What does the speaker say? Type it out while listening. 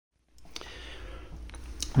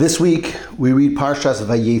This week we read Parshas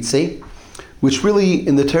Vayetze, which really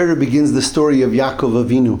in the Torah begins the story of Yaakov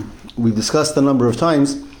Avinu. We've discussed a number of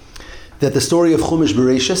times that the story of Chumash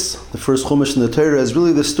Bereshis, the first Chumash in the Torah, is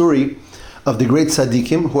really the story of the great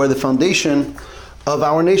tzaddikim who are the foundation of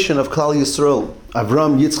our nation, of Klal Yisrael,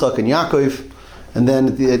 Avram, Yitzchak, and Yaakov, and then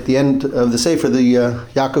at the end of the Sefer, the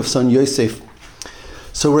Yaakov's son Yosef.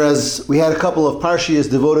 So whereas we had a couple of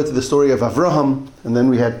Parshias devoted to the story of Avraham, and then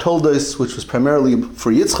we had Toldos, which was primarily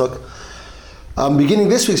for Yitzchak, beginning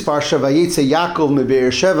this week's Parsha, Vayetze Yaakov meBe'er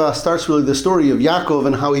Sheva, starts really the story of Yaakov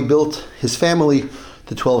and how he built his family,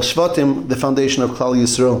 the 12 Shvatim, the foundation of Klal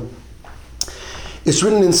Yisrael. It's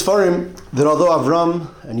written in Sfarim that although Avram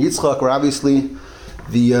and Yitzchak were obviously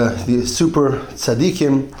the super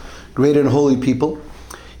tzaddikim, great and holy people,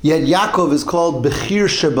 yet Yaakov is called Bechir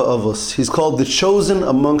Sheba'avos. He's called the chosen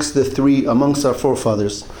amongst our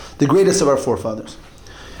forefathers, the greatest of our forefathers.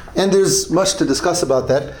 And there's much to discuss about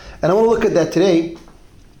that. And I want to look at that today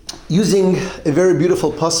using a very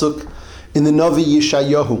beautiful pasuk in the Navi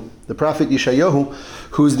Yeshayahu, the prophet Yeshayahu,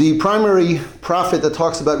 who's the primary prophet that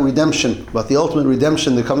talks about redemption, about the ultimate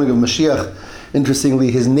redemption, the coming of Mashiach. Interestingly,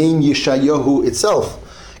 his name Yeshayahu itself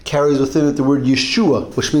carries within it the word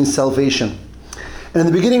Yeshua, which means salvation. And in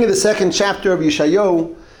the beginning of the second chapter of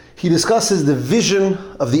Yeshayahu, he discusses the vision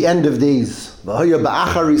of the end of days. V'haya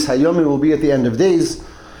ba'acharis hayomim will be at the end of days.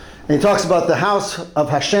 And he talks about the house of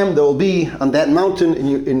Hashem that will be on that mountain in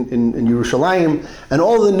Yerushalayim, and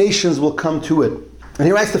all the nations will come to it. And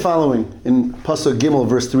he writes the following in Pasuk Gimel,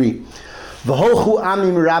 verse 3. V'holchu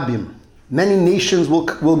amim rabim. Many nations will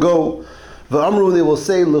go. V'amru, they will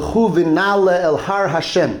say, L'chu v'nale el har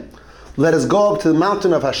Hashem. Let us go up to the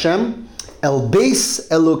mountain of Hashem. El Beis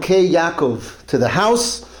Elokei Yaakov, to the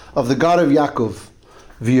house of the God of Yaakov.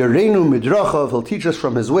 V'yareinu midrachav, he'll teach us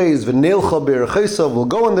from his ways. V'neilcha be'erchesav, we'll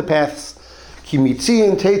go on the paths. Ki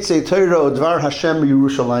mitzion teitzei Torah odvar Hashem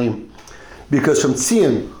Yerushalayim. Because from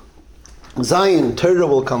Tzion, Zion, Torah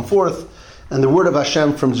will come forth, and the word of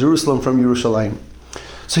Hashem from Jerusalem, from Yerushalayim.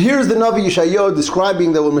 So here's the Navi Yeshayahu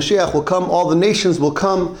describing that when Mashiach will come, all the nations will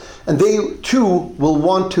come, and they too will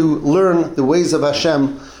want to learn the ways of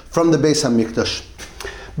Hashem from the Beis HaMikdash.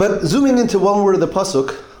 But zooming into one word of the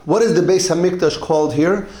pasuk, what is the Beis HaMikdash called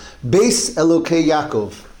here? Beis Elokei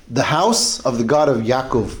Yaakov, the house of the God of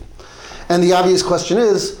Yaakov. And the obvious question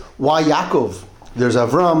is, why Yaakov? There's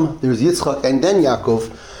Avram, there's Yitzchak, and then Yaakov.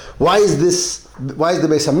 Why is the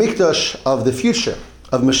Beis HaMikdash of the future,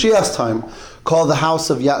 of Mashiach's time, called the house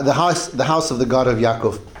of the house of the God of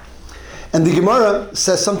Yaakov? And the Gemara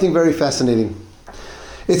says something very fascinating.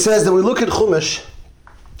 It says that we look at Chumash,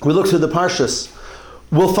 we look through the Parshas,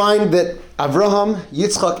 we'll find that Avraham,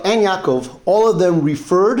 Yitzchak, and Yaakov, all of them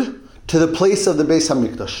referred to the place of the Beis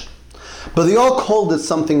HaMikdash. But they all called it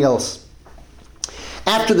something else.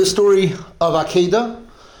 After the story of Akedah,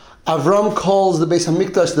 Avram calls the Beis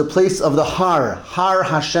HaMikdash the place of the Har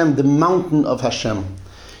Hashem, the mountain of Hashem.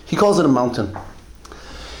 He calls it a mountain.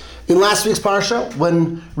 In last week's Parsha,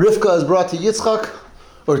 when Rivka is brought to Yitzchak,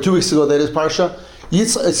 or 2 weeks ago, that is Parsha, it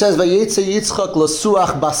says, Vayetze Yitzchak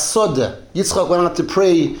lasuach basode. Yitzchak went out to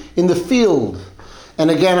pray in the field. And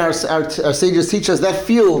again, our sages teach us that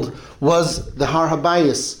field was the Har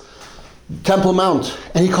Habayis, Temple Mount.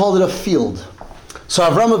 And he called it a field. So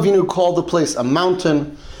Avram Avinu called the place a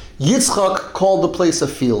mountain. Yitzchak called the place a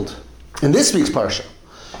field. In this week's Parsha,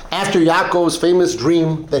 after Yaakov's famous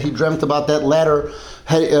dream that he dreamt about that ladder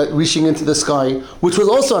reaching into the sky, which was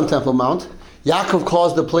also on Temple Mount, Yaakov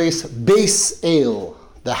calls the place Beis El,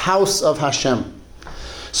 the house of Hashem.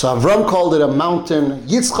 So Avram called it a mountain,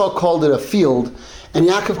 Yitzchak called it a field, and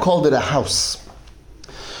Yaakov called it a house.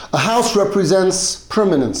 A house represents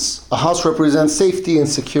permanence. A house represents safety and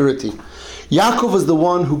security. Yaakov is the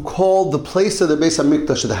one who called the place of the Beis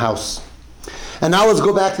HaMikdash the house. And now let's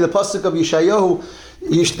go back to the pasuk of Yeshayahu.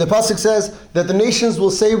 The pasuk says that the nations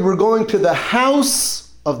will say, we're going to the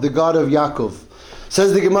house of the God of Yaakov.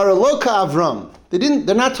 Says the Gemara, Lo ka Avram.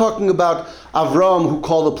 They're not talking about Avram who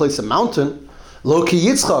called the place a mountain. Lo ki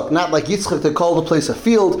Yitzchak, not like Yitzchak that called the place a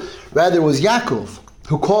field. Rather it was Yaakov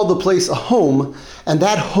who called the place a home, and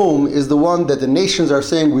that home is the one that the nations are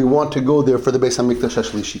saying we want to go there for the Beis HaMikdash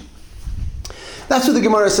HaShlishi. That's what the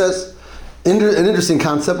Gemara says. An interesting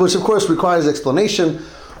concept, which of course requires explanation.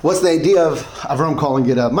 What's the idea of Avram calling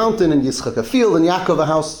it a mountain and Yitzchak a field and Yaakov a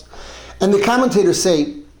house? And the commentators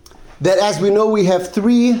say that as we know, we have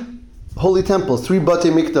 3 holy temples, 3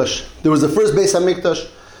 Batei Mikdash. There was the first Beis HaMikdash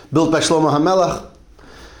built by Shlomo HaMelech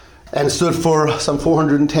and stood for some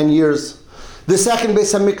 410 years. The second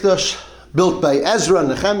Beis HaMikdash built by Ezra and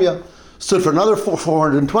Nehemiah stood for another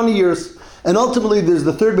 420 years. And ultimately there's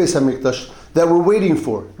the third Beis HaMikdash that we're waiting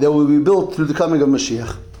for, that will be built through the coming of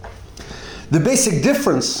Mashiach. The basic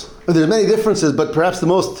difference, there's many differences, but perhaps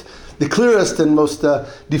the clearest and most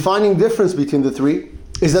defining difference between the three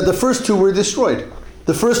is that the first two were destroyed.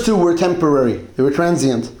 The first two were temporary, they were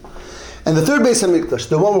transient. And the third Beis HaMikdash,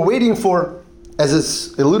 the one we're waiting for, as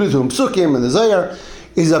it's alluded to in Psukim and the Zohar,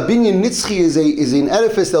 is a binyan nitzchi, is an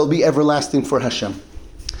edifice that will be everlasting for Hashem.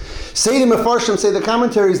 Say the Mefarshim, say the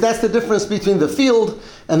commentaries, that's the difference between the field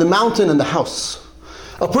and the mountain and the house.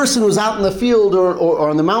 A person who's out in the field or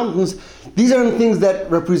on the mountains, these aren't things that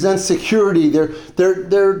represent security.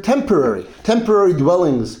 They're temporary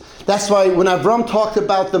dwellings. That's why when Avram talked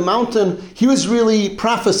about the mountain, he was really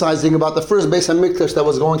prophesizing about the first Beis HaMikdash that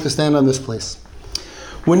was going to stand on this place.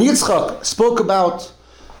 When Yitzchak spoke about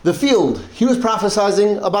the field, he was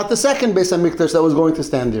prophesizing about the second Beis HaMikdash that was going to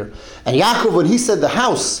stand there. And Yaakov, when he said the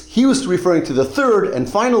house, he was referring to the third and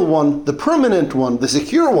final one, the permanent one, the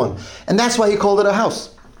secure one. And that's why he called it a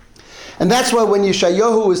house. And that's why when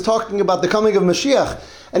Yeshayahu is talking about the coming of Mashiach,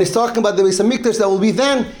 and he's talking about the Beis HaMikdash that will be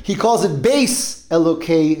then, he calls it Beis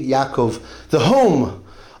Elokei Yaakov, the home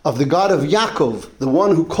of the God of Yaakov, the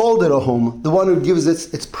one who called it a home, the one who gives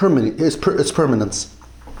its permanence.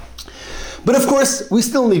 But of course, we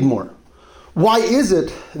still need more. Why is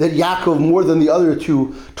it that Yaakov, more than the other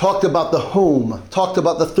two, talked about the home, talked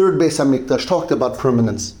about the third Beis HaMikdash, talked about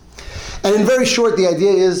permanence? And in very short, the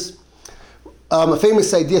idea is, a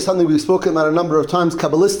famous idea, something we've spoken about a number of times,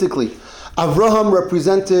 Kabbalistically. Avraham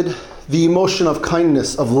represented the emotion of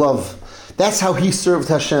kindness, of love. That's how he served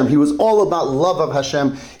Hashem. He was all about love of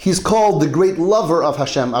Hashem. He's called the great lover of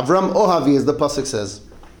Hashem. Avram Ohavi, as the Pasuk says.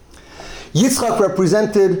 Yitzchak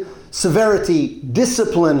represented severity,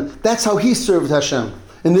 discipline. That's how he served Hashem.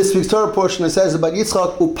 In this week's Torah portion, it says about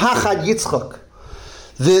Yitzchak, Upachad Yitzchak.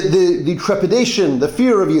 The trepidation, the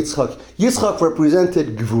fear of Yitzchak. Yitzchak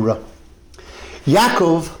represented Gevura.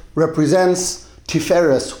 Yaakov represents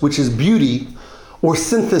Tiferes, which is beauty or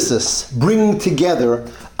synthesis, bringing together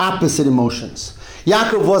opposite emotions.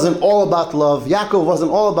 Yaakov wasn't all about love. Yaakov wasn't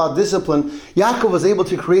all about discipline. Yaakov was able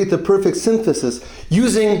to create the perfect synthesis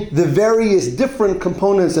using the various different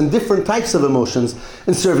components and different types of emotions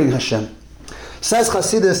in serving Hashem. Says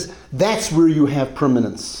Chassidus, that's where you have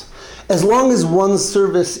permanence. As long as one's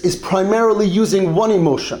service is primarily using one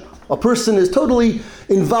emotion, a person is totally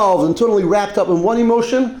involved and totally wrapped up in one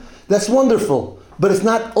emotion, that's wonderful, but it's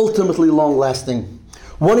not ultimately long-lasting.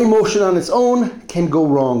 One emotion on its own can go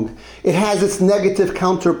wrong. It has its negative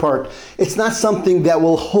counterpart. It's not something that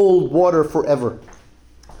will hold water forever.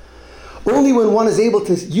 Only when one is able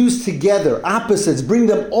to use together opposites, bring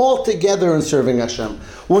them all together in serving Hashem.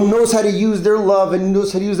 One knows how to use their love and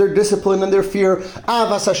knows how to use their discipline and their fear,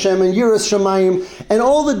 Avas Hashem and Yiras Shamayim, and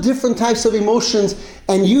all the different types of emotions,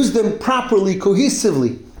 and use them properly,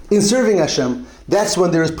 cohesively in serving Hashem. That's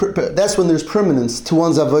when there's permanence to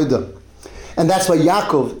one's avodah. And that's why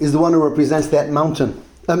Yaakov is the one who represents that mountain.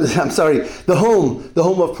 The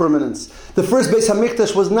home of permanence. The first Beis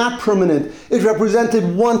HaMikdash was not permanent. It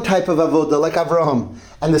represented one type of avodah, like Avraham.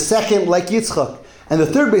 And the second, like Yitzchak. And the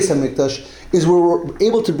third Beis HaMikdash is where we're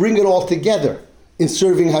able to bring it all together in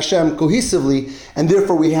serving Hashem cohesively, and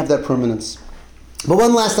therefore we have that permanence. But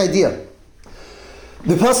one last idea.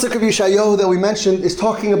 The Pasuk of Yeshayahu that we mentioned is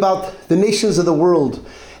talking about the nations of the world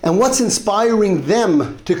and what's inspiring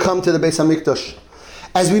them to come to the Beis HaMikdash.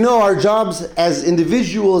 As we know, our jobs as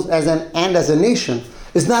individuals and as a nation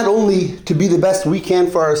is not only to be the best we can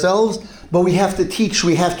for ourselves, but we have to teach,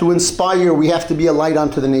 we have to inspire, we have to be a light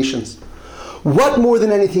unto the nations. What more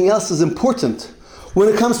than anything else is important when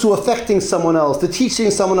it comes to affecting someone else, to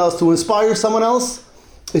teaching someone else, to inspire someone else,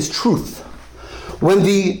 is truth. When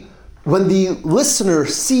the listener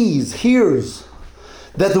hears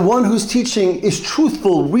that the one who's teaching is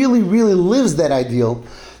truthful, really, really lives that ideal,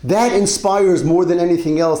 that inspires more than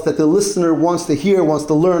anything else that the listener wants to hear, wants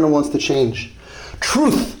to learn, and wants to change.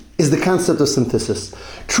 Truth is the concept of synthesis.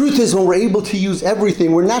 Truth is when we're able to use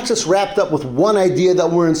everything. We're not just wrapped up with one idea that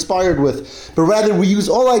we're inspired with, but rather we use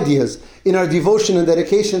all ideas in our devotion and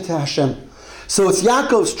dedication to Hashem. So it's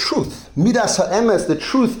Yaakov's truth, Midas HaEmes, the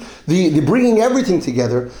truth, the bringing everything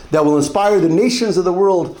together that will inspire the nations of the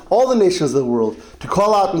world, all the nations of the world, to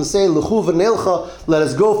call out and say, L'chu v'nelcha, let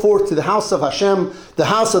us go forth to the house of Hashem, the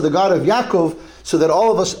house of the God of Yaakov, so that all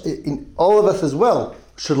of us as well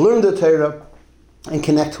should learn the Torah and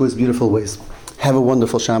connect to His beautiful ways. Have a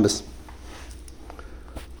wonderful Shabbos.